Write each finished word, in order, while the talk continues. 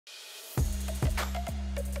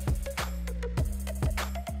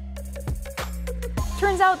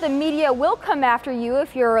Turns out the media will come after you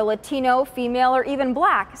if you're a Latino, female, or even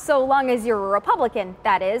black, so long as you're a Republican,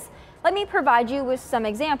 that is. Let me provide you with some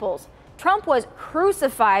examples. Trump was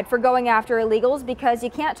crucified for going after illegals because you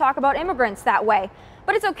can't talk about immigrants that way.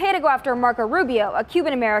 But it's okay to go after Marco Rubio, a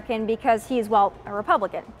Cuban American, because he's, well, a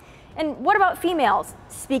Republican. And what about females?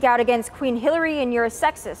 Speak out against Queen Hillary and you're a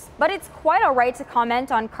sexist. But it's quite all right to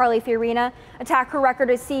comment on Carly Fiorina, attack her record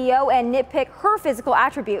as CEO, and nitpick her physical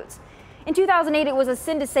attributes. In 2008, it was a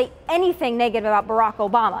sin to say anything negative about Barack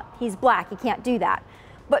Obama. He's black, you can't do that.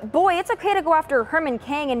 But boy, it's okay to go after Herman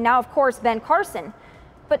Cain and now, of course, Ben Carson.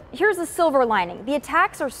 But here's the silver lining. The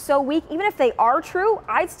attacks are so weak, even if they are true,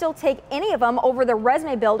 I'd still take any of them over the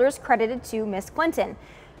resume builders credited to Miss Clinton.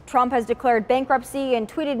 Trump has declared bankruptcy and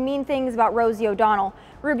tweeted mean things about Rosie O'Donnell.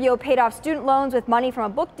 Rubio paid off student loans with money from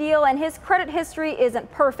a book deal, and his credit history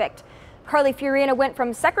isn't perfect. Carly Fiorina went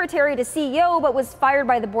from secretary to CEO, but was fired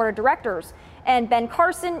by the board of directors. And Ben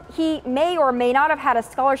Carson, he may or may not have had a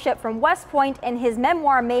scholarship from West Point, and his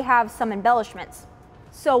memoir may have some embellishments.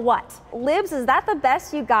 So what? Libs, is that the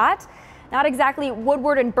best you got? Not exactly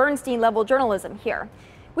Woodward and Bernstein level journalism here.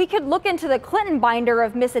 We could look into the Clinton binder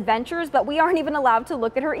of misadventures, but we aren't even allowed to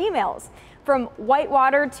look at her emails. From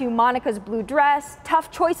Whitewater to Monica's blue dress, tough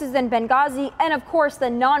choices in Benghazi, and of course the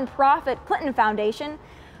nonprofit Clinton Foundation.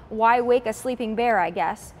 Why wake a sleeping bear, I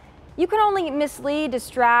guess? You can only mislead,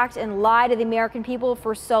 distract, and lie to the American people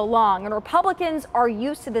for so long, and Republicans are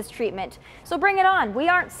used to this treatment. So bring it on. We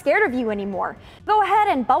aren't scared of you anymore. Go ahead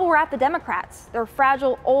and bubble wrap the Democrats. They're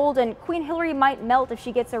fragile, old, and Queen Hillary might melt if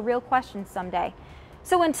she gets a real question someday.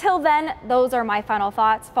 So until then, those are my final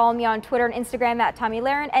thoughts. Follow me on Twitter and Instagram at Tomi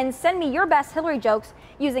Lahren, and send me your best Hillary jokes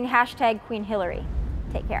using #QueenHillary.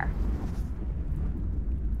 Take care.